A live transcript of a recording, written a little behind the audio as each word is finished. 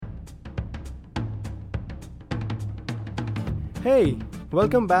Hey,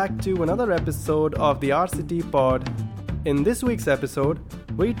 welcome back to another episode of the RCT Pod. In this week's episode,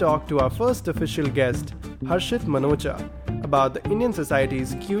 we talk to our first official guest, Harshit Manocha, about the Indian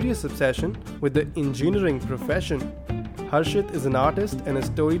society's curious obsession with the engineering profession. Harshit is an artist and a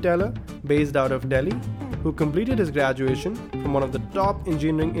storyteller based out of Delhi who completed his graduation from one of the top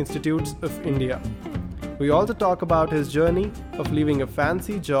engineering institutes of India. We also talk about his journey of leaving a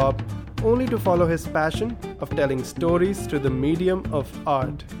fancy job only to follow his passion of telling stories through the medium of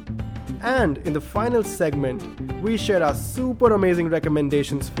art. And in the final segment, we share our super amazing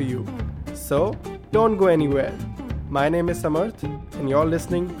recommendations for you. So, don't go anywhere. My name is Samarth, and you're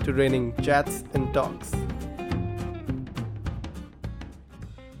listening to Raining Chats and Talks.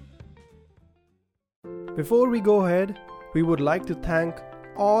 Before we go ahead, we would like to thank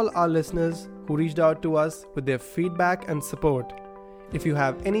all our listeners who reached out to us with their feedback and support. If you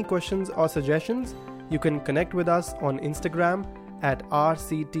have any questions or suggestions, you can connect with us on Instagram at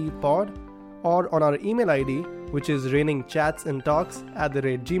rctpod or on our email ID, which is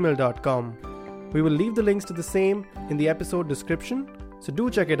rainingchatsandtalks@gmail.com. We will leave the links to the same in the episode description, so do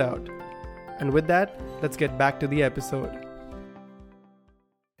check it out. And with that, let's get back to the episode.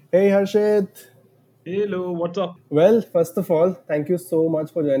 Hey Harshit! Hello, what's up? Well, first of all, thank you so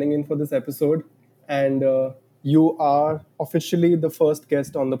much for joining in for this episode. And you are officially the first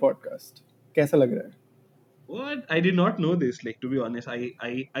guest on the podcast. कैसा लग रहा है? What? I did not know this. Like, to be honest,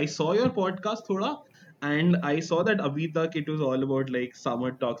 I saw your podcast thoda, and I saw that abhi tak it was all about like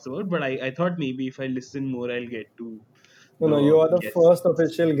summer talks about, but I thought maybe if I listen more, I'll get to No, the you are the guests. first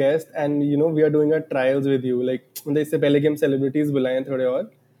official guest, and we are doing our trials with you. Like, इससे पहले कि हम celebrities बुलाएं थोड़े और.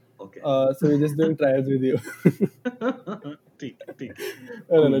 Okay. So we're just doing trials with you. ठीक.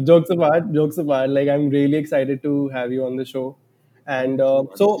 No. Jokes apart. Like, I'm really excited to have you on the show. And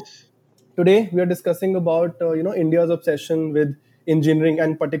so today we are discussing about India's obsession with engineering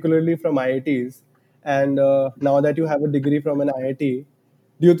and particularly from IITs. And now that you have a degree from an IIT,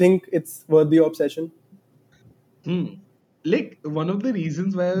 do you think it's worth the obsession? Like one of the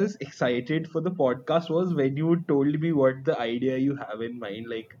reasons why I was excited for the podcast was when you told me what the idea you have in mind,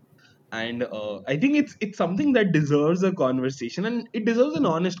 like, and I think it's something that deserves a conversation, and it deserves an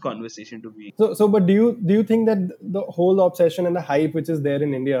honest conversation to be. But do you think that the whole obsession and the hype which is there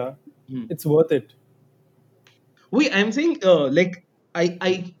in India, Hmm. it's worth it? Wait, I'm saying like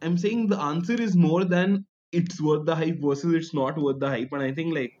I'm saying the answer is more than it's worth the hype versus it's not worth the hype, and I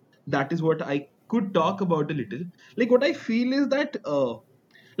think like that is what I could talk about a little. Like what I feel is that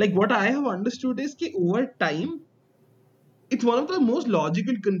like what I have understood is that over time it's one of the most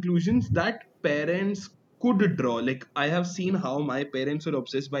logical conclusions that parents could draw. Like I have seen how my parents were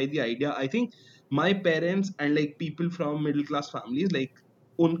obsessed by the idea. I think my parents and like people from middle class families, like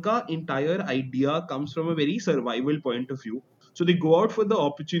unka entire idea comes from a very survival point of view. So they go out for the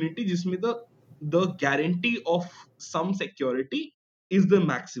opportunity jisme the guarantee of some security is the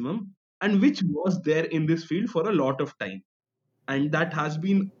maximum, and which was there in this field for a lot of time, and that has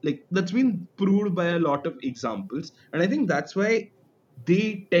been like that's been proved by a lot of examples, and I think that's why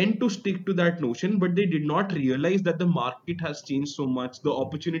they tend to stick to that notion, but they did not realize that the market has changed so much, the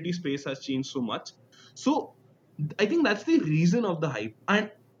opportunity space has changed so much. So I think that's the reason of the hype,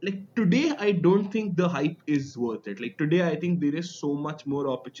 and like today I don't think the hype is worth it. Like today I think there is so much more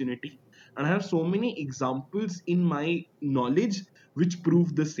opportunity, and I have so many examples in my knowledge which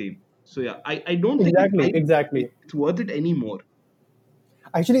prove the same. So yeah, I don't think Exactly. it's worth it anymore.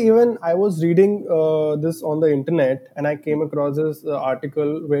 Actually, even I was reading this on the internet, and I came across this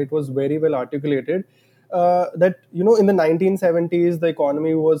article where it was very well articulated that in the 1970s the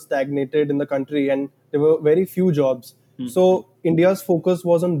economy was stagnated in the country, and there were very few jobs. So India's focus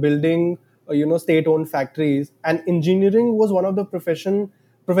was on building state-owned factories, and engineering was one of the professions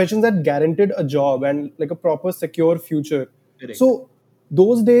that guaranteed a job and like a proper secure future. Correct. So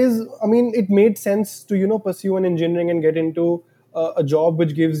those days, I mean, it made sense to pursue an engineering and get into a job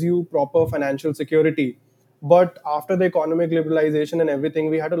which gives you proper financial security. But after the economic liberalization and everything,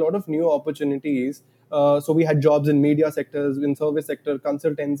 we had a lot of new opportunities. So we had jobs in media sectors, in service sector,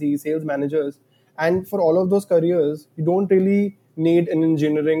 consultancy, sales managers, and for all of those careers, you don't really need an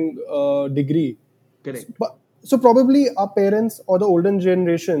engineering degree. Correct. So probably our parents or the older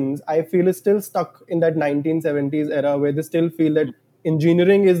generations, I feel, is still stuck in that 1970s era where they still feel that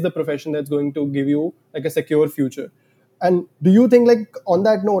engineering is the profession that's going to give you like a secure future. And do you think, like, on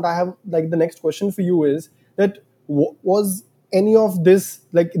that note, I have like the next question for you is that was any of this,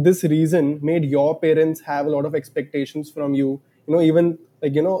 like, this reason made your parents have a lot of expectations from you? Even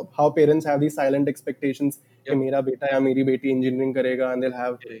like how parents have these silent expectations कि Yep. मेरा बेटा या मेरी बेटी engineering करेगा and they'll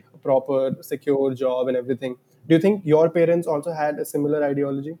have Correct. a proper secure job and everything. Do you think your parents also had a similar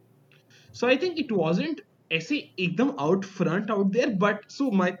ideology? So I think it wasn't ऐसे एकदम out front out there, but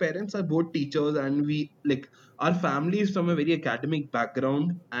so my parents are both teachers, and we like our family is from a very academic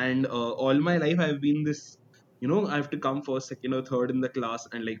background, and all my life I've been this, I have to come first, second, or third in the class,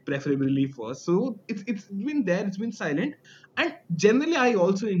 and like preferably first. So it's been there, it's been silent, and generally I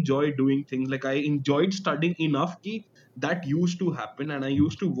also enjoy doing things like I enjoyed studying enough ki that used to happen, and I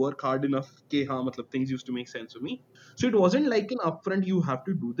used to work hard enough कि हाँ मतलब things used to make sense for me. So it wasn't like an upfront you have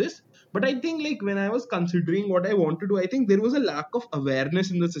to do this, but I think like when I was considering what I want to do, I think there was a lack of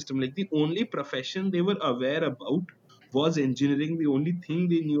awareness in the system. Like the only profession they were aware about was engineering. The only thing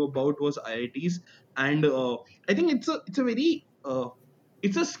they knew about was IITs, and I think it's a very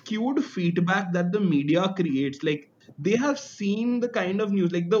it's a skewed feedback that the media creates. Like they have seen the kind of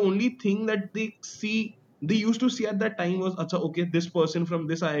news. Like the only thing that they used to see at that time was, Acha, okay, this person from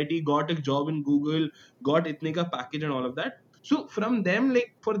this IIT got a job in Google, got itne ka package and all of that. So from them,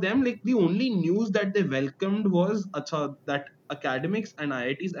 like for them, like the only news that they welcomed was, acha, that academics and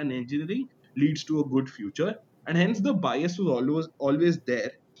IITs and engineering leads to a good future, and hence the bias was always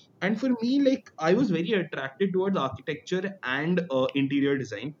there. And for me, like I was very attracted towards architecture and interior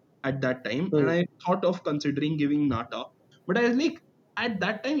design at that time, and Hmm. I thought of considering giving NATA, but I was like, at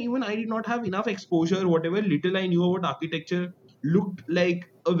that time even I did not have enough exposure. Whatever little I knew about architecture looked like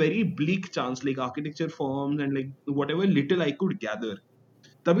a very bleak chance, like architecture firms and like whatever little I could gather.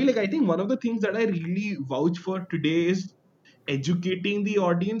 Tabhi, like I think one of the things that I really vouch for today is educating the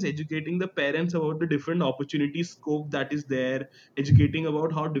audience, educating the parents about the different opportunity scope that is there, educating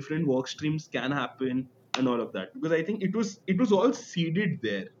about how different work streams can happen and all of that. Because I think it was all seeded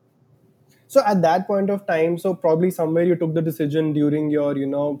there. So at that point of time, so probably somewhere you took the decision during your,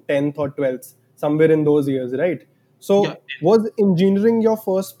 10th or 12th, somewhere in those years, right? Yeah. So was engineering your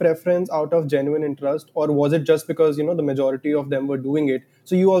first preference out of genuine interest, or was it just because, the majority of them were doing it?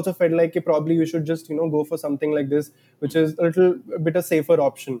 So you also felt like probably you should just, go for something like this, which is a little bit a safer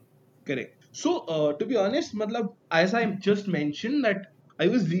option. Correct. So, to be honest, matlab, as I just mentioned, that I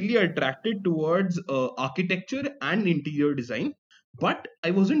was really attracted towards architecture and interior design, but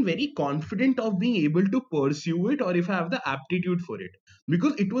I wasn't very confident of being able to pursue it or if I have the aptitude for it,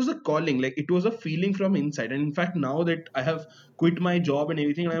 because it was a calling, like it was a feeling from inside. And in fact, now that I have quit my job and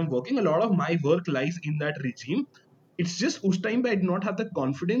everything, and I'm working, a lot of my work lies in that regime. It's just उस time I did not have the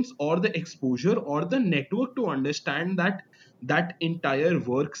confidence or the exposure or the network to understand that entire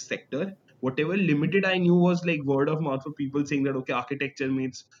work sector. Whatever limited I knew was like word of mouth for people saying that okay, architecture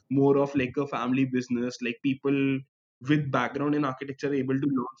means more of like a family business, like people with background in architecture are able to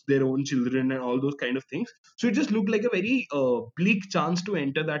launch their own children and all those kind of things. So it just looked like a very bleak chance to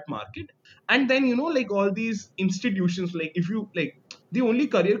enter that market. And then like all these institutions, like if you like, the only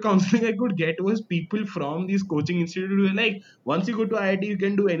career counseling I could get was people from these coaching institutes who were like, once you go to IIT, you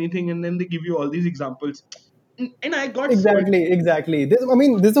can do anything, and then they give you all these examples. And I got sold. Exactly. I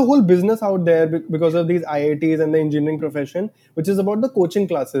mean, there's a whole business out there because of these IITs and the engineering profession, which is about the coaching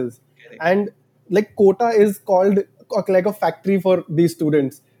classes. Correct. And like Kota is called like a factory for these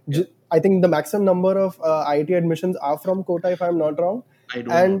students. Yeah. I think the maximum number of IIT admissions are from Kota, if I'm not wrong. I don't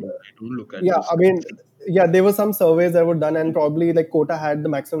know. And I don't look at yeah, those I mean, statistics. yeah, there were some surveys that were done, and probably like Kota had the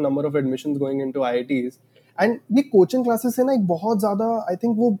maximum number of admissions going into IITs. And ये coaching classes से ना एक बहुत ज़्यादा I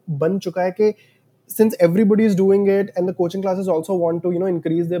think वो बन चुका है कि since everybody is doing it and the coaching classes also want to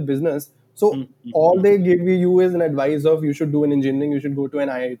increase their business, so all Mm-hmm. they give you is an advice of you should do an engineering, you should go to an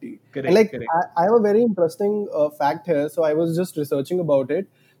IIT. And Correct, like correct. I have a very interesting fact here, so I was just researching about it.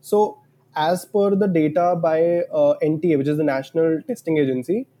 So as per the data by NTA, which is the National Testing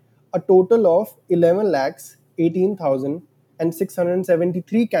Agency, a total of 11 lakhs 18,000 and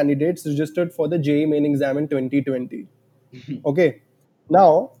 673 candidates registered for the JEE main exam in 2020. Okay.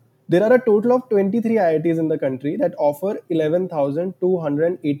 Now, there are a total of 23 IITs in the country that offer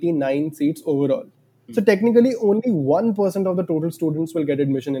 11,289 seats overall. So technically, only 1% of the total students will get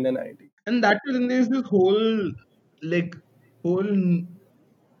admission in an IIT. And that was, and there's this like whole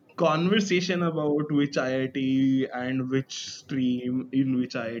conversation about which IIT and which stream in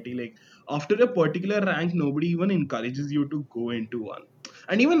which IIT. Like after a particular rank, nobody even encourages you to go into one.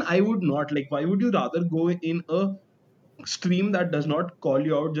 And even I would not, like, why would you rather go in a stream that does not call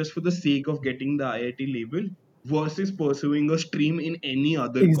you out just for the sake of getting the IIT label versus pursuing a stream in any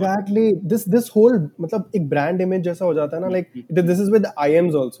other college? Exactly. This whole मतलब एक brand image जैसा हो जाता है ना, like this is with the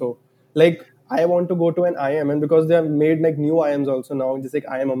IMs also. Like I want to go to an IM, and because they have made like new IMs also now, जैसे एक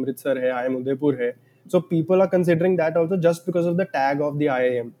IM Amritsar है, IM उदयपुर है. So people are considering that also just because of the tag of the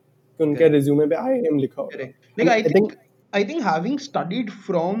IIM कि उनके Correct, resume पे IIM लिखा होगा. correct. Like And I think I think having studied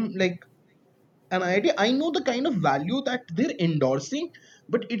from like an IIT, I know the kind of value that they're endorsing,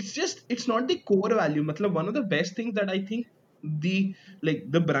 but it's not the core value. Matlab, one of the best things that I think the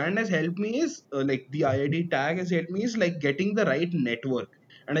the brand has helped me is like the IIT tag has helped me is like getting the right network.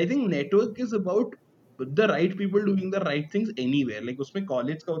 And I think network is about the right people doing the right things anywhere. Like उसमें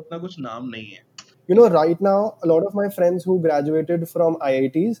college का उतना कुछ नाम नहीं है. You know, right now, a lot of my friends who graduated from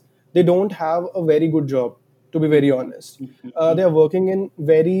IITs, they don't have a very good job, to be very honest. They are working in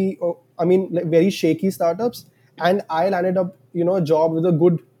very, like very shaky startups. And I landed up, a job with a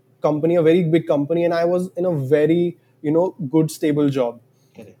good company, a very big company, and I was in a very, good, stable job.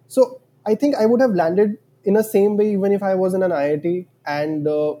 Correct. So I think I would have landed in the same way even if I was in an IIT, and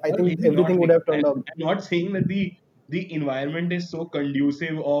I Or think maybe not. everything would Like, have turned out. I'm not saying that the environment is so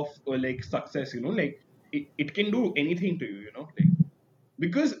conducive of like success. Like it can do anything to you. Like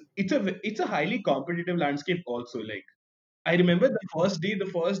because it's a highly competitive landscape also. Like I remember the first day, the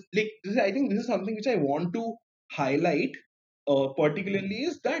first like I think this is something which I want to highlight particularly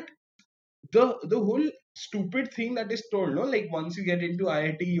is that the whole stupid thing that is told, no, like once you get into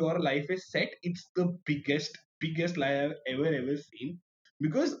IIT, your life is set. It's the biggest lie I've ever seen.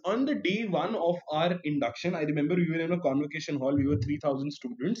 Because on the day one of our induction, I remember we were in a convocation hall. We were 3,000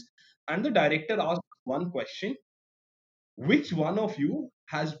 students, and the director asked one question: which one of you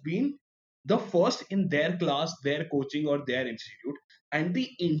has been the first in their class, their coaching, or their institute? And the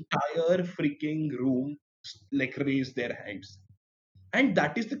entire freaking room like raised their hands. And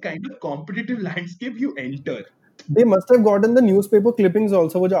that is the kind of competitive landscape you enter. They must have gotten the newspaper clippings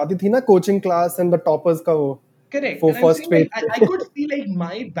also, वो जो आती थी ना coaching class and the toppers का वो Correct. for And I'm first saying like page I पे. could see like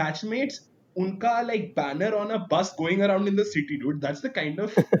my batchmates unka like banner on a bus going around in the city, dude. That's the kind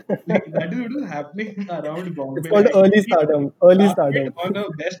of like that is what is happening around It's Bombay. Like called I could early see stardom. Early Batchmate stardom. on a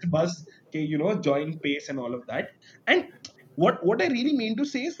best bus, okay, join pace and all of that. And what I really mean to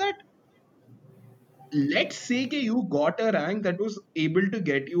say is that let's say that you got a rank that was able to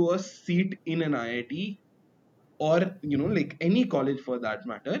get you a seat in an IIT or like any college for that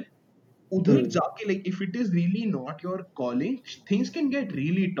matter. उधर Hmm. जाके like if it is really not your calling, things can get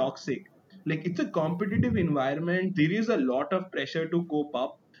really toxic. Like it's a competitive environment. There is a lot of pressure to cope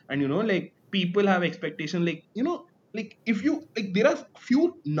up, and like people have expectation. Like like if you like there are few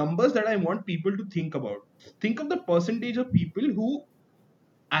numbers that I want people to think about. Think of the percentage of people who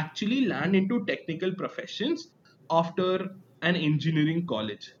actually land into technical professions after an engineering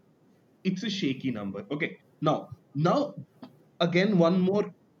college. It's a shaky number. Okay, now again one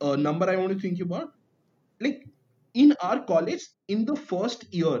more number I want to think about. Like in our college, in the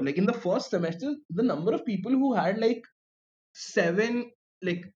first year, like in the first semester, the number of people who had like seven,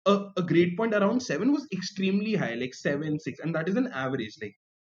 like a grade point around seven was extremely high, like 7 6, and that is an average. Like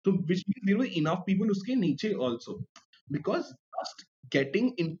so which means there were enough people uske niche also. Because just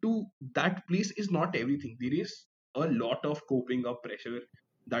getting into that place is not everything. There is a lot of coping up pressure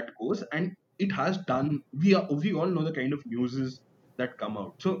that goes, and it has done. We all know the kind of newses that come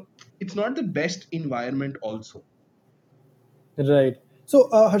out. So it's not the best environment also. Right. So,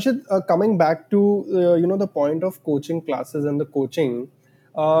 Harshit, coming back to the point of coaching classes and the coaching,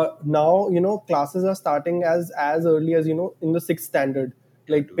 now classes are starting as early as in the sixth standard.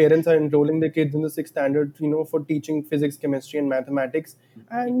 Yeah, Like dude. parents are enrolling their kids in the sixth standard, for teaching physics, chemistry, and mathematics,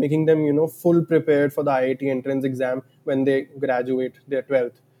 and making them full prepared for the IIT entrance exam when they graduate their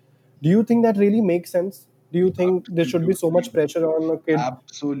 12th. Do you think that really makes sense? Do you think there should be so Absolutely, much pressure on a kid?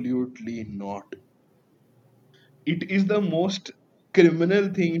 absolutely not. It is the most criminal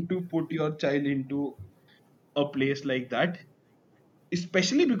thing to put your child into a place like that,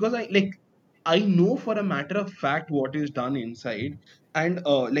 especially because I know for a matter of fact what is done inside. And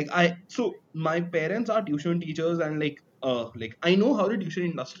like I so my parents are tuition teachers, and like I know how the tuition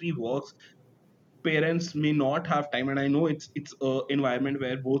industry works. Parents may not have time, and I know it's a environment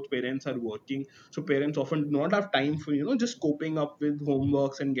where both parents are working, so parents often do not have time for just coping up with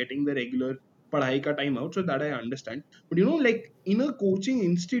homeworks and getting the regular padhai ka time out. So that I understand. But like in a coaching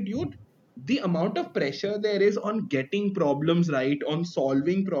institute, the amount of pressure there is on getting problems right, on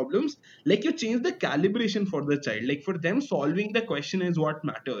solving problems, like you change the calibration for the child. Like for them, solving the question is what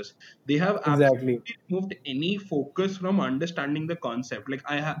matters. They have Exactly. absolutely removed any focus from understanding the concept. Like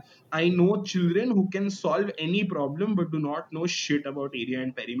I know children who can solve any problem but do not know shit about area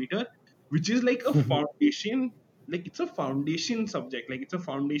and perimeter, which is like a foundation. Like it's a foundation subject. Like it's a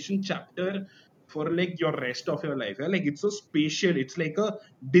foundation chapter for like your rest of your life. Yeah? Like it's a spatial. It's like a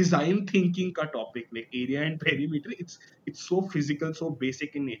design thinking ka topic. Like area and perimeter. It's so physical, so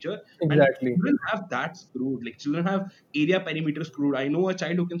basic in nature, and Exactly. children have that screwed. Like children have area perimeter screwed. I know a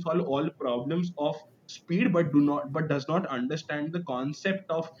child who can solve all problems of speed, but does not understand the concept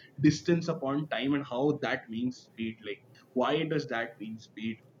of distance upon time and how that means speed. Like, why does that mean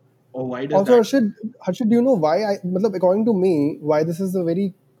speed, or why does Also, that? Harshit, do you know why matlab, according to me, why this is a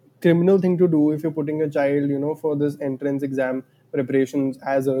very criminal thing to do if you're putting a child, for this entrance exam preparations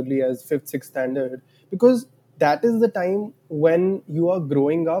as early as fifth, sixth standard? Because that is the time when you are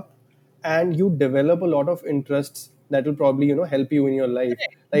growing up and you develop a lot of interests that will probably, help you in your life.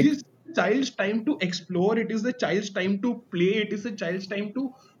 It Like, is the child's time to explore. It is the child's time to play. It is the child's time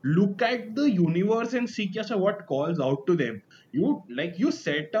to look at the universe and see kya what calls out to them. You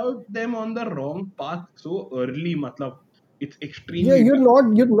set out them on the wrong path so early. Matlab, it's yeah, extremely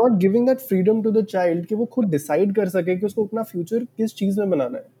you're not giving that freedom to the child कि वो खुद decide कर सके कि उसको अपना future किस चीज में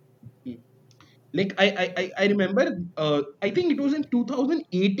बनाना है. bad. Like I remember, I think it was in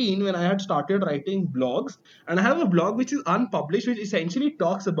 2018 when I had started writing blogs, and I have a blog which is unpublished, which essentially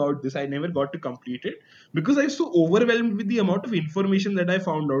talks about this. I never got to complete it because I was so overwhelmed with the amount of information that I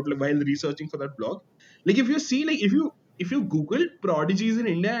found out, like, while researching for that blog. Like, if you see, like, if you Google prodigies in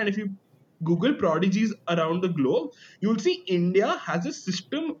India, and if you Google prodigies around the globe, you'll see India has a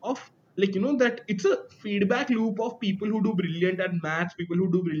system of, like, that it's a feedback loop of people who do brilliant at maths, people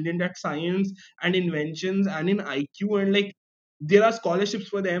who do brilliant at science and inventions and in IQ, and like there are scholarships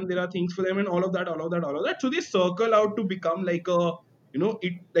for them, there are things for them, and all of that, all of that, all of that. So they circle out to become like a,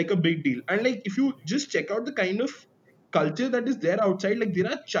 it like a big deal. And like, if you just check out the kind of culture that is there outside, like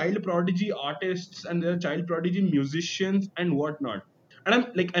there are child prodigy artists and there are child prodigy musicians and whatnot. And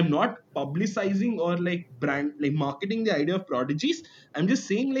I'm not publicizing or like brand like marketing the idea of prodigies. I'm just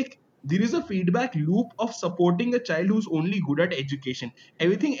saying, like, there is a feedback loop of supporting a child who's only good at education.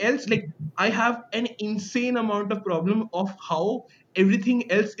 Everything else, like, I have an insane amount of problem of how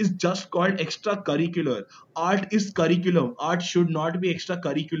everything else is just called extracurricular. Art is curriculum. Art should not be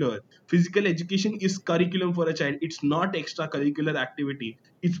extracurricular. Physical education is curriculum for a child. It's not extracurricular activity.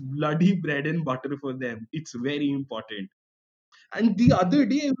 It's bloody bread and butter for them. It's very important. And the other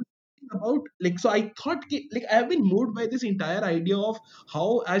day, I was thinking about, like, so I thought, like, I have been moved by this entire idea of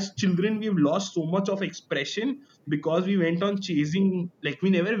how, as children, we've lost so much of expression because we went on chasing, like, we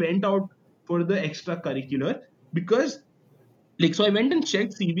never went out for the extracurricular. Because, like, so I went and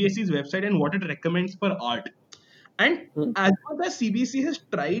checked CBSE's website and what it recommends for art. And Hmm. as much as CBC has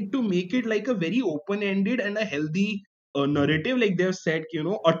tried to make it like a very open-ended and a healthy narrative, like they've said,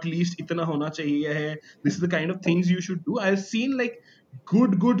 at least itna hona chahiye hai. This is the kind of things you should do. I've seen like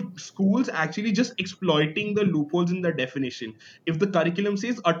good schools actually just exploiting the loopholes in the definition. If the curriculum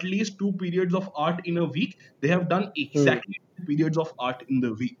says at least 2 periods of art in a week, they have done Hmm. exactly 2 periods of art in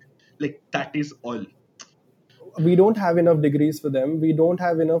the week. Like, that is all. We don't have enough degrees for them. We don't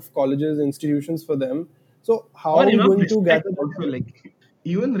have enough colleges, institutions for them. So how Or are we enough going to respect gather that also, skill? like,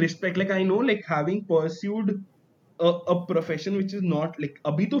 even respect. Like, I know, like, having pursued a profession which is not like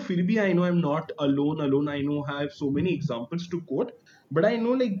abhi to fir bhi, I know I'm not alone. I know I have so many examples to quote, but I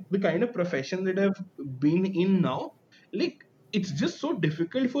know, like, the kind of profession that I've been in now, like, it's just so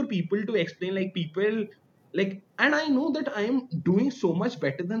difficult for people to explain. Like, people, like, and I know that I am doing so much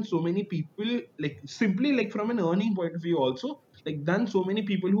better than so many people, like, simply like from an earning point of view also, like, than so many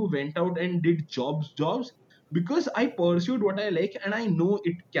people who went out and did jobs, because I pursued what I like and I know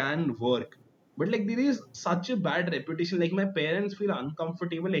it can work. But like, there is such a bad reputation. Like, my parents feel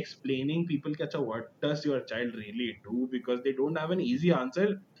uncomfortable explaining people catch what does your child really do, because they don't have an easy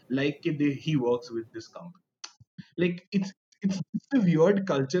answer. Like, he works with this company. Like, it's a weird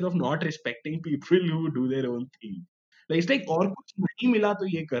culture of not respecting people who do their own thing. Like, it's like, और कुछ नहीं मिला तो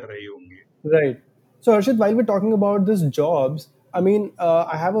ये कर रहे होंगे. Right. So, Arshit, while we're talking about these jobs, I mean,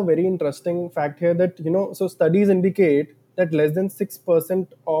 I have a very interesting fact here that, so studies indicate that less than 6%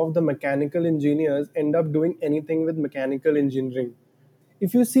 of the mechanical engineers end up doing anything with mechanical engineering.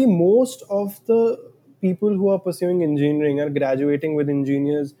 If you see, most of the people who are pursuing engineering are graduating with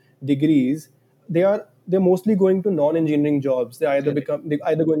engineers degrees. They're mostly going to non-engineering jobs. They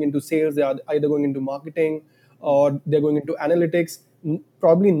either going into sales, they are either going into marketing, or they're going into analytics.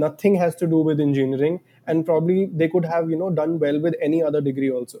 Probably nothing has to do with engineering, and probably they could have done well with any other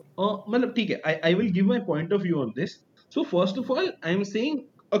degree also. मतलब ठीक है, I will give my point of view on this. So first of all, I'm saying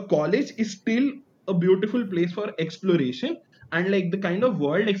a college is still a beautiful place for exploration, and like the kind of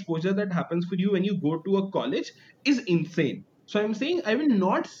world exposure that happens for you when you go to a college is insane. So I'm saying, I will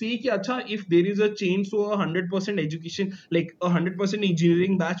not say कि अच्छा, if there is a change, so 100% education, like 100%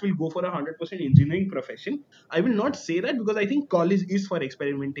 engineering batch will go for 100% engineering profession. I will not say that, because I think college is for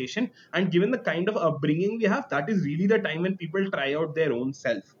experimentation, and given the kind of upbringing we have, that is really the time when people try out their own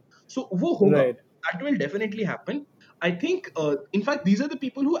self. So वो होगा, Right. that will definitely happen. I think, in fact, these are the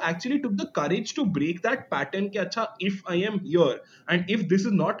people who actually took the courage to break that pattern. Ki, Acha, if I am here and if this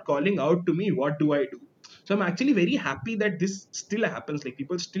is not calling out to me, what do I do? So I'm actually very happy that this still happens. Like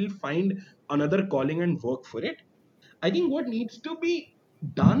people still find another calling and work for it. I think what needs to be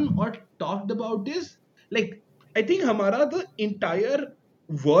done or talked about is like I think Hamara the entire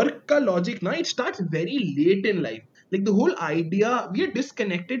work ka logic now it starts very late in life. Like the whole idea, we are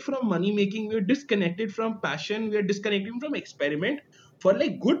disconnected from money making, we are disconnected from passion, we are disconnected from experiment for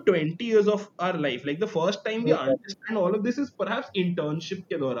like good 20 years of our life. Like the first time we Right. understand all of this is perhaps internship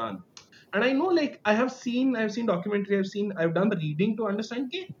ke dauran. And I know like I've seen documentary, I've done the reading to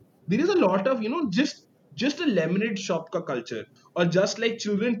understand that there is a lot of just a lemonade shop ka culture, or just like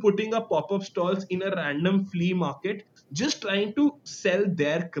children putting up pop-up stalls in a random flea market just trying to sell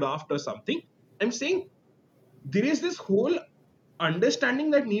their craft or something. I'm saying there is this whole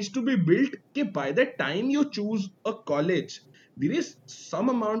understanding that needs to be built that by the time you choose a college there is some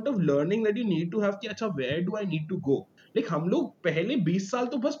amount of learning that you need to have कि अच्छा where do I need to go. Like हम लोग पहले 20 साल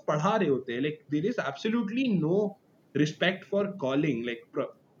तो बस पढ़ा रहे होते हैं. Like there is absolutely no respect for calling, like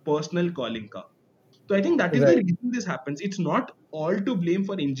personal calling का. So I think that is the Right. reason this happens. It's not all to blame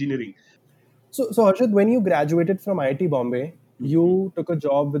for engineering. So Harshit, when you graduated from IIT Bombay, Mhm. you took a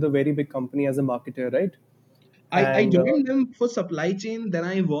job with a very big company as a marketer, right? I And joined them for supply chain, then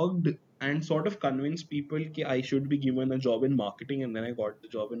I worked and sort of convinced people that I should be given a job in marketing, and then I got the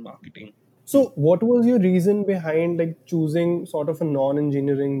job in marketing. so, what was your reason behind like choosing sort of a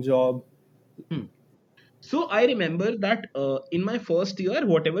non-engineering job? Hmm. So I remember that in my first year,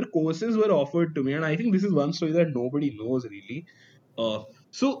 whatever courses were offered to me, and I think this is one story that nobody knows really.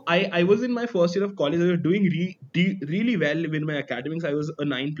 So I was in my first year of college. I was doing really well with my academics. I was a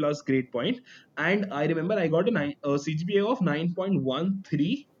 9+ grade point, and I remember I got a CGPA of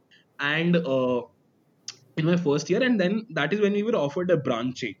 9.13, and in my first year, and then that is when we were offered a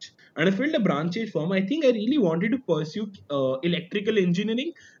branch change, and I filled a branch change form. I think I really wanted to pursue electrical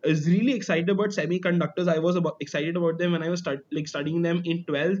engineering. I was really excited about semiconductors. I was excited about them when I was studying them in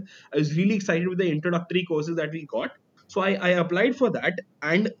 12th. I was really excited with the introductory courses that we got. So I applied for that,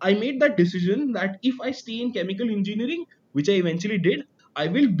 and I made that decision that if I stay in chemical engineering, which I eventually did, I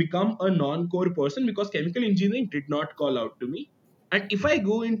will become a non-core person because chemical engineering did not call out to me. And if I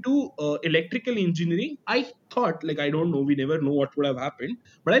go into electrical engineering, I thought, like, I don't know, we never know what would have happened,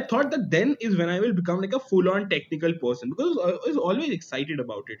 but I thought that then is when I will become like a full on technical person, because I was always excited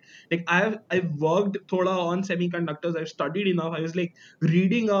about it. Like I've worked thoda on semiconductors, I've studied enough, I was like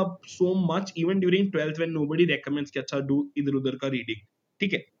reading up so much even during 12th when nobody recommends कि अच्छा do इधर उधर का reading.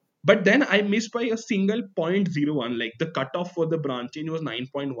 ठीक है. But then I missed by a single 0.01. Like the cutoff for the branch change was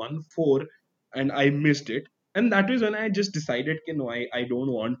 9.14, and I missed it. And that was when I just decided that no, I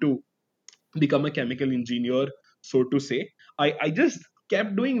don't want to become a chemical engineer, so to say. I just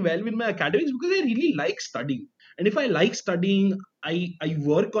kept doing well with my academics because I really like studying. And if I like studying, I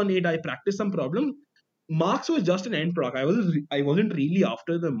work on it, I practice some problem. Marks was just an end product. I wasn't really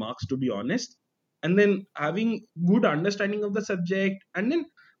after the marks, to be honest. And then having good understanding of the subject, and then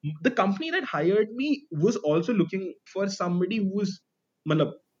the company that hired me was also looking for somebody who's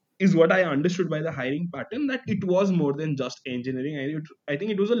malab, is what I understood by the hiring pattern, that it was more than just engineering. I think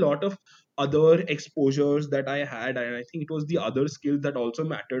it was a lot of other exposures that I had, and I think it was the other skills that also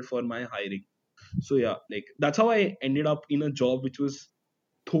mattered for my hiring. So yeah, like that's how I ended up in a job which was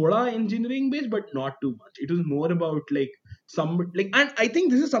thoda engineering based, but not too much. It was more about like some like, and I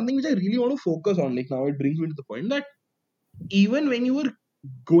think this is something which I really want to focus on. Like now it brings me to the point that even when you were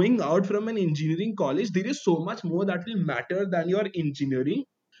going out from an engineering college, there is so much more that will matter than your engineering,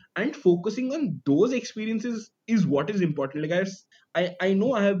 and focusing on those experiences is what is important. Like I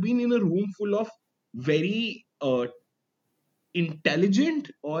know I have been in a room full of very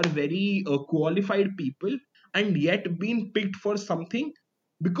intelligent or very qualified people, and yet been picked for something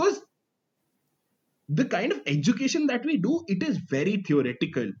because the kind of education that we do, it is very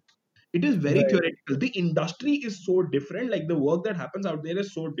theoretical. It is very Right. theoretical. The industry is so different, like the work that happens out there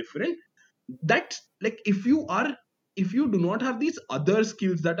is so different, that like if you do not have these other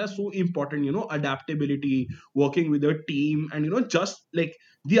skills that are so important, adaptability, working with a team, and just like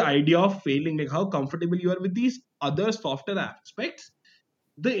the idea of failing, like how comfortable you are with these other softer aspects,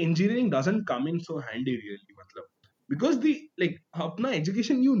 the engineering doesn't come in so handy really, matlab. Because the like apna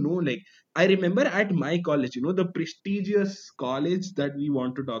education, like I remember at my college, the prestigious college that we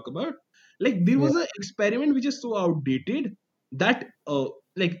want to talk about, like there Yeah. was an experiment which is so outdated that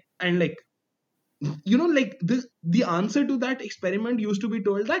like and like like the answer to that experiment used to be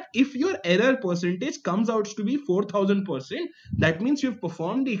told that if your error percentage comes out to be 4000%, that means you've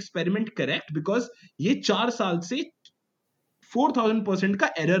performed the experiment correct, because ye 4 saal se 4000% का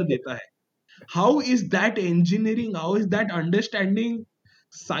error देता है. How is that engineering? How is that understanding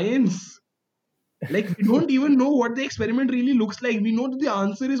science? Like, we don't even know what the experiment really looks like. We know that the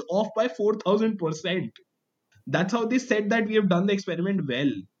answer is off by 4000%. That's how they said that we have done the experiment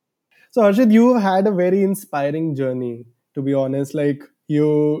well. So Harshit, you had a very inspiring journey, to be honest. Like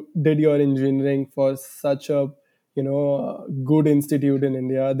you did your engineering for such a good institute in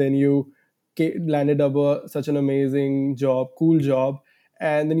India. Then you landed up such an amazing job, cool job,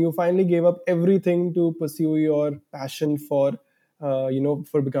 and then you finally gave up everything to pursue your passion for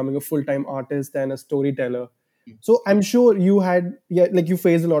for becoming a full time artist and a storyteller. So I'm sure you had, yeah, like you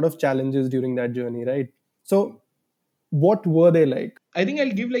faced a lot of challenges during that journey, right? So what were they like? I think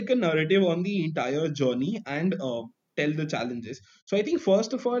I'll give like a narrative on the entire journey and tell the challenges. So I think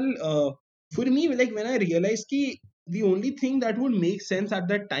first of all, for me, like when I realized ki the only thing that would make sense at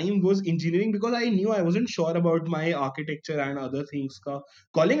that time was engineering, because I knew I wasn't sure about my architecture and other things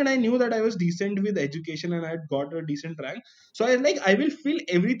calling, and I knew that I was decent with education and I had got a decent rank. So I was like, I will fill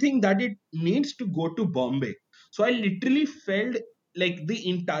everything that it needs to go to Bombay. So I literally filled like the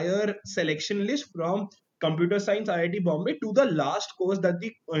entire selection list from computer science IIT Bombay to the last course that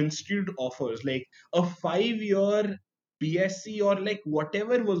the institute offers, like a 5 year BSc or like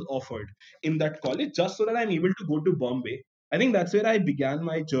whatever was offered in that college, just so that I'm able to go to Bombay. I think that's where I began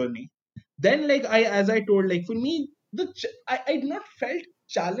my journey. Then, like as I told, like for me, I did not felt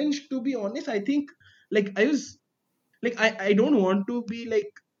challenged, to be honest. I think like I was like I don't want to be like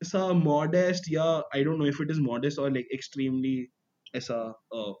some modest. Yeah, I don't know if it is modest or like extremely as a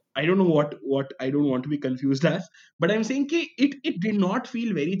I don't know what I don't want to be confused as, but I'm saying ki it did not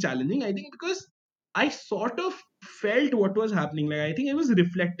feel very challenging. I think because I sort of felt what was happening. Like I think I was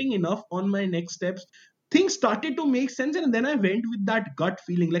reflecting enough on my next steps. Things started to make sense, and then I went with that gut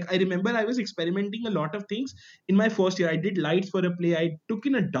feeling. Like I remember I was experimenting a lot of things in my first year. I did lights for a play. I took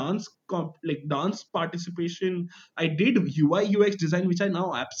in a like dance participation. I did UI UX design, which I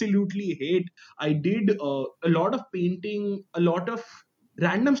now absolutely hate. I did a lot of painting, a lot of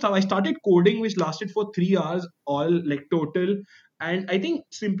random stuff. I started coding, which lasted for 3 hours, all like total. And I think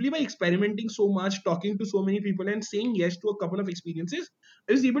simply by experimenting so much, talking to so many people, and saying yes to a couple of experiences,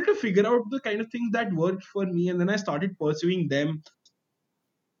 I was able to figure out the kind of things that worked for me. And then I started pursuing them.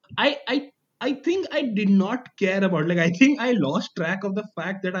 I I I think I did not care about, like I think I lost track of the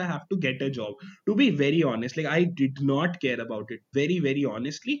fact that I have to get a job. To be very honest, like I did not care about it. Very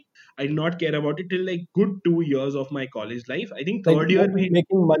honestly, I did not care about it till like good 2 years of my college life. I think Like third year we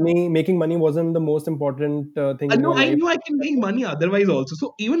making money wasn't the most important thing in no, your I life. knew I can make money otherwise also.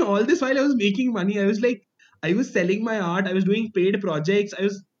 So even all this while I was making money, I was like, I was selling my art, I was doing paid projects, I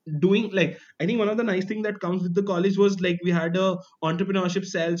was doing like I think one of the nice thing that comes with the college was like we had a entrepreneurship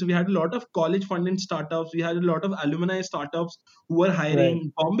cell. So we had a lot of college funded startups, we had a lot of alumni startups who were Right.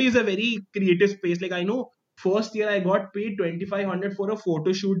 hiring. Bombay is a very creative space. Like I know first year I got paid 2500 for a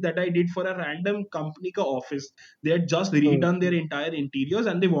photo shoot that I did for a random company ka office. They had just Hmm. redone their entire interiors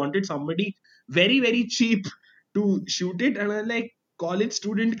and they wanted somebody very cheap to shoot it. And I'm like, college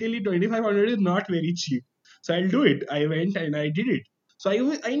student ke liye 2500 is not very cheap. So I'll do it. I went and I did it. So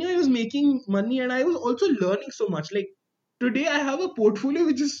I knew I was making money and I was also learning so much. Like today I have a portfolio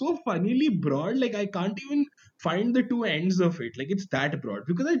which is so funnily broad. Like I can't even find the two ends of it. Like it's that broad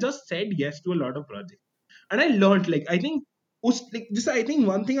because I just said yes to a lot of projects. And I learned, like I think like this, I think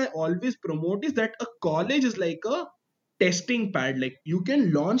one thing I always promote is that a college is like a testing pad. Like you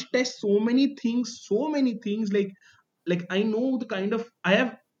can launch test so many things. Like I know the kind of I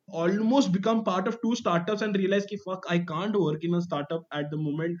have almost become part of two startups and realized ki, fuck, I can't work in a startup at the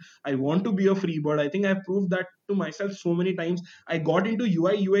moment. I want to be a free bird. I think I've proved that to myself so many times. I got into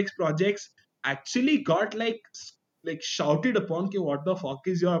UI UX projects, actually got like shouted upon ki, what the fuck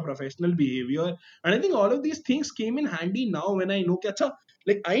is your professional behavior. And I think all of these things came in handy now when I know ki, acha,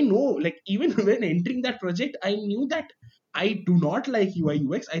 like I know, like even when entering that project I knew that I do not like UI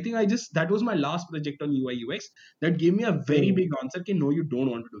UX. I think I just that was my last project on UI UX that gave me a very Hmm. big answer ki, no, you don't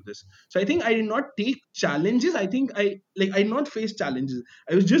want to do this. So I think I did not take challenges. I think I did not face challenges.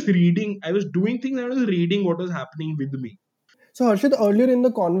 I was just reading, I was doing things, I was reading what was happening with me. So Harshit, earlier in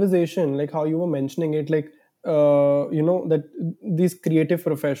the conversation, like how you were mentioning it, like that these creative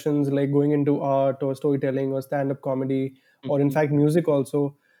professions, like going into art or storytelling or stand-up comedy, or in Mhm. fact music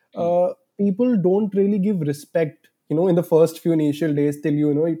also, Hmm. people don't really give respect. In the first few initial days, till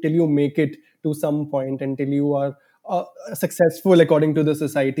you make it to some point, until you are successful according to the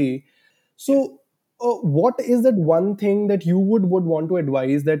society. Yeah. So what is that one thing that you would want to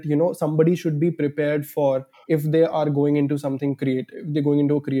advise that somebody should be prepared for if they are going into something creative, if they're going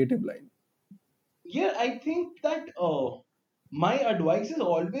into a creative line? Yeah, I think that my advice is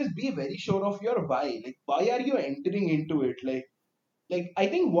always be very sure of your why. Like, why are you entering into it? Like I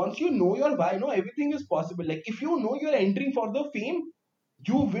think once you know your why, no, everything is possible. Like if you know you're entering for the fame,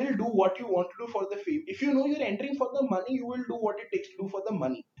 you will do what you want to do for the fame. If you know you're entering for the money, you will do what it takes to do for the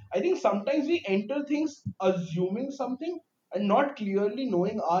money. I think sometimes we enter things assuming something and not clearly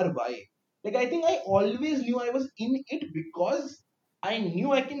knowing our why. Like I think I always knew I was in it because I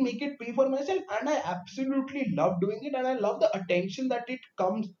knew I can make it pay for myself, and I absolutely love doing it, and I love the attention that it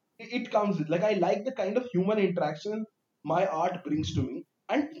comes with. Like I like the kind of human interaction my art brings to me.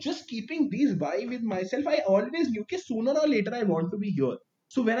 And just keeping these why with myself, I always knew that sooner or later I want to be here.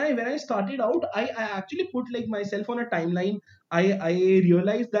 So when I started out, I actually put like myself on a timeline. I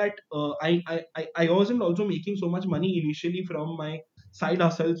realized that I wasn't also making so much money initially from my side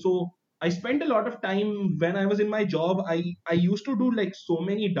hustle. So I spent a lot of time when I was in my job. I used to do like so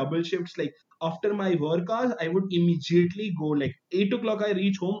many double shifts. Like after my work hours, I would immediately go like 8 o'clock. I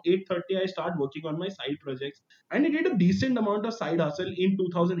reach home 8:30. I start working on my side projects, and I did a decent amount of side hustle in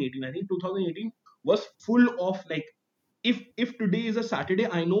 2018. I think 2018 was full of like, if today is a Saturday,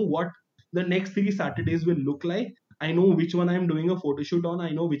 I know what the next 3 Saturdays will look like. I know which one I'm doing a photo shoot on.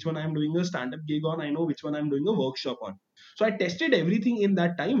 I know which one I'm doing a stand-up gig on. I know which one I'm doing a workshop on. So I tested everything in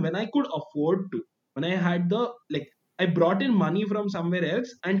that time when I could afford to. When I had the like, I brought in money from somewhere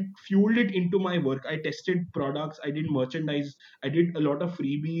else and fueled it into my work. I tested products. I did merchandise. I did a lot of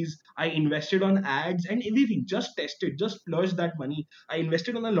freebies. I invested on ads and everything. Just tested. Just splurged that money. I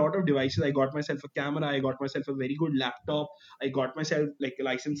invested on a lot of devices. I got myself a camera. I got myself a very good laptop. I got myself like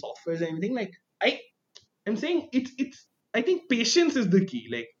licensed softwares and everything. Like I am saying, it's. I think patience is the key.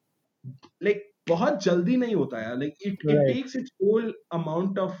 Like बहुत जल्दी नहीं होता यार. Like it Right. takes its whole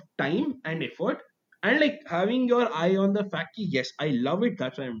amount of time and effort, and like having your eye on the fact that yes, I love it.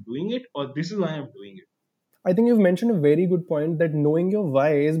 That's why I'm doing it, or this is why I'm doing it. I think you've mentioned a very good point that knowing your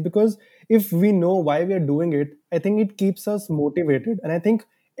why is because if we know why we are doing it, I think it keeps us motivated. And I think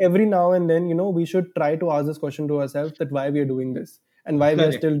every now and then, we should try to ask this question to ourselves that why we are doing this and why we are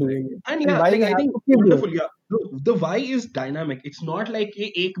Correct, still correct. doing it And and yeah, why like we I have think to keep doing wonderful. it. Yeah, the why is dynamic. It's not like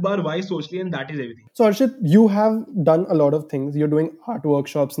एक बार why सोच लिया and that is everything. So, Arshit, you have done a lot of things. You're doing art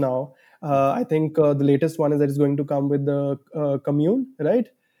workshops now. Yeah, I think the latest one is that is going to come with the commune, right?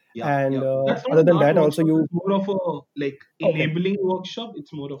 yeah, And yeah. That's not other an than art that, also workshop. you It's more of a like okay. enabling workshop.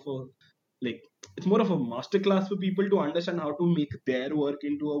 It's more of a like it's more of a masterclass for people to understand how to make their work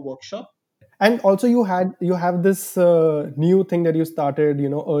into a workshop. And also you have this new thing that you started,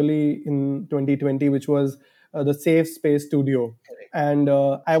 early in 2020, which was the Safe Space Studio. Correct. And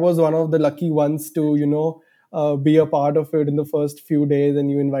I was one of the lucky ones to be a part of it in the first few days, and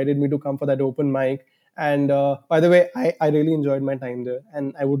you invited me to come for that open mic. And by the way, I really enjoyed my time there,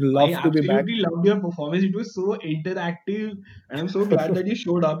 and I would I love to be back. absolutely loved your performance. It was so interactive, and I'm so glad that you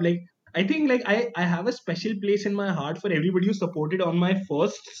showed up. Like, I think like I have a special place in my heart for everybody who supported on my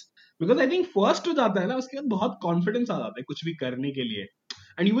firsts, because I think first हो जाता है ना, उसके बाद बहुत confidence आ जाता है कुछ भी करने के लिए.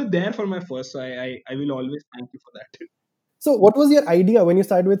 And you were there for my first, so I will always thank you for that. So, what was your idea when you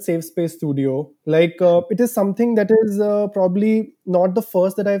started with Safe Space Studio? Like, it is something that is probably not the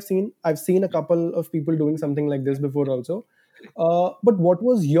first that I've seen. I've seen a couple of people doing something like this before also. But what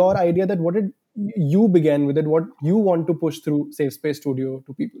was your idea that what did you began with it? What you want to push through Safe Space Studio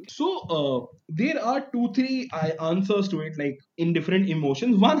to people? So there are two, three answers to it, like in different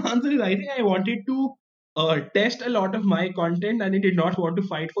emotions. One answer is I think I wanted to test a lot of my content, and I did not want to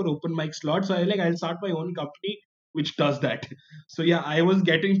fight for open mic slots. So I was like I'll start my own company which does that. So yeah, I was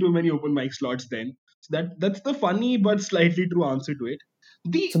getting too many open mic slots then. So that's the funny but slightly true answer to it.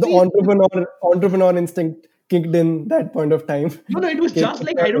 So the The entrepreneur instinct kicked in that point of time. No, no, it was Okay, just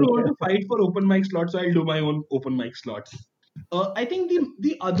like I don't want to fight for open mic slots, so I'll do my own open mic slots. I think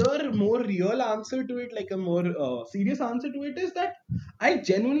the other more real answer to it, like a more serious answer to it, is that I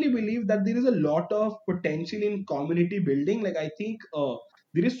genuinely believe that there is a lot of potential in community building. Like I think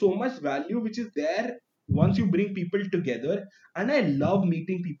there is so much value which is there once you bring people together, and I love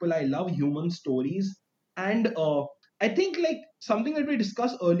meeting people. I love human stories, and I think like something that we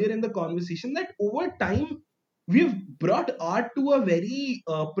discussed earlier in the conversation, that over time we've brought art to a very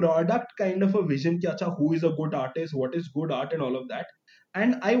product kind of a vision ki, acha, who is a good artist, what is good art, and all of that.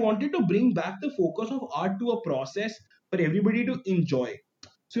 And I wanted to bring back the focus of art to a process for everybody to enjoy.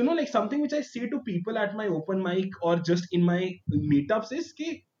 So like something which I say to people at my open mic or just in my meetups is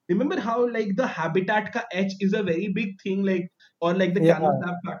ki, remember how like the habitat ka H is a very big thing, like, or like the yeah, canvas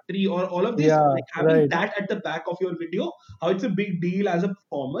lab factory or all of this, yeah, like having right. that at the back of your video, how it's a big deal as a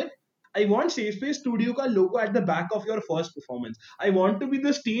performer. I want Safe Space Studio ka logo at the back of your first performance. I want to be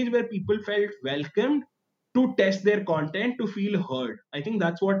the stage where people felt welcomed, to test their content to feel heard. I think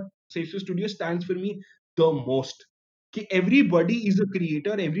that's what Safe Space Studio stands for me the most. Everybody is a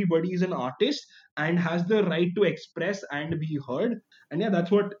creator, everybody is an artist, and has the right to express and be heard. And yeah, that's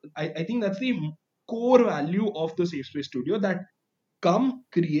what I think that's the core value of the Safe Space Studio, that come,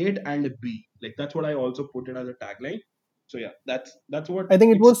 create, and be. Like that's what I also put it as a tagline. So yeah, that's what I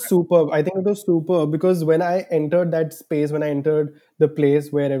think it it's. was superb. I think it was superb because when I entered that space, when I entered the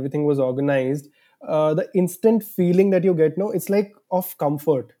place where everything was organized, the instant feeling that you get, no, it's like of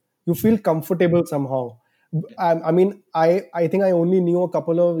comfort. You feel comfortable somehow. I think I only knew a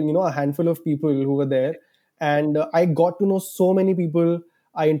couple of, a handful of people who were there, and I got to know so many people.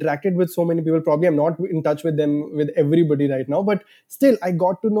 I interacted with so many people. Probably I'm not in touch with them, with everybody right now, but still I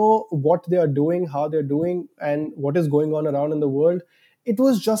got to know what they are doing, how they're doing, and what is going on around in the world. It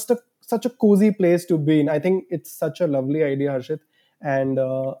was just such a cozy place to be in. I think it's such a lovely idea, Harshit. And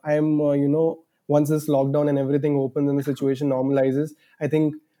I am, once this lockdown and everything opens and the situation normalizes, I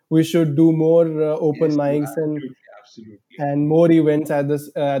think we should do more open Yes, no, mics absolutely, absolutely. and more events at this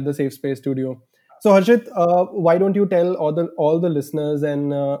at the Safe Space Studio. So Harshit, why don't you tell all the listeners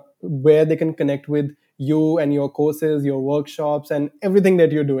and where they can connect with you and your courses, your workshops, and everything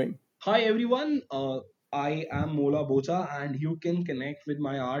that you're doing? Hi everyone, I am Mola Bocha, and you can connect with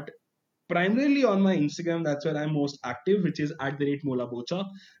my art primarily on my Instagram. That's where I'm most active, which is at the rate Mola Bocha.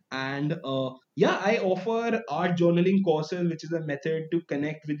 And yeah, I offer art journaling courses, which is a method to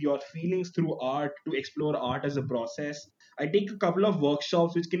connect with your feelings through art, to explore art as a process. I take a couple of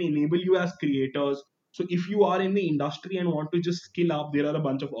workshops which can enable you as creators. So if you are in the industry and want to just skill up, there are a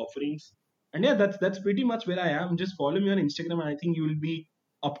bunch of offerings. And yeah, that's pretty much where I am. Just follow me on Instagram, and I think you will be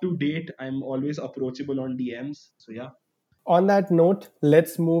up to date. I'm always approachable on DMs. So yeah. On that note,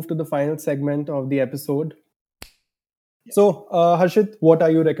 let's move to the final segment of the episode. So, Harshit, what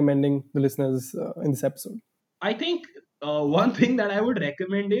are you recommending the listeners in this episode? I think one thing that I would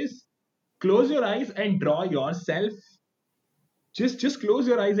recommend is close your eyes and draw yourself. Just close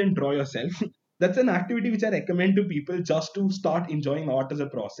your eyes and draw yourself. That's an activity which I recommend to people just to start enjoying art as a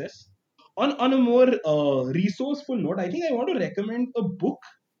process. On a more resourceful note, I think I want to recommend a book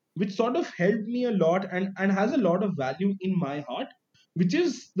which sort of helped me a lot and has a lot of value in my heart, which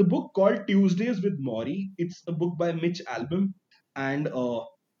is the book called Tuesdays with Maury. It's a book by Mitch Albom. And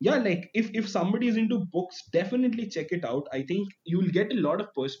yeah, like if somebody is into books, definitely check it out. I think you'll get a lot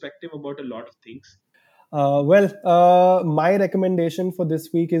of perspective about a lot of things. My recommendation for this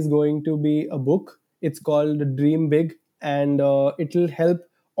week is going to be a book. It's called Dream Big, and it'll help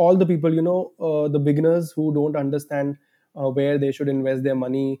all the people, the beginners who don't understand where they should invest their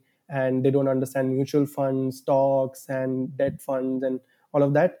money, and they don't understand mutual funds, stocks, and debt funds, and all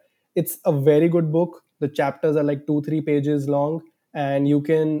of that. It's a very good book. The chapters are like 2-3 pages long, and you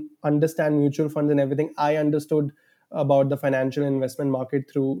can understand mutual funds and everything. I understood about the financial investment market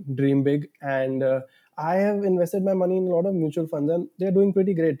through Dream Big, and I have invested my money in a lot of mutual funds, and they're doing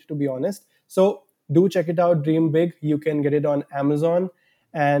pretty great, to be honest. So do check it out, Dream Big. You can get it on Amazon,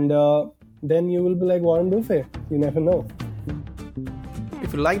 and then you will be like Warren Buffett. You never know.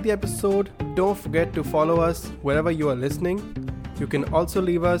 If you like the episode, don't forget to follow us wherever you are listening. You can also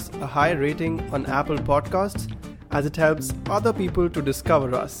leave us a high rating on Apple Podcasts, as it helps other people to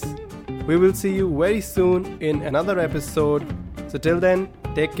discover us. We will see you very soon in another episode. So till then,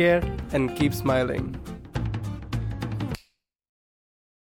 take care and keep smiling.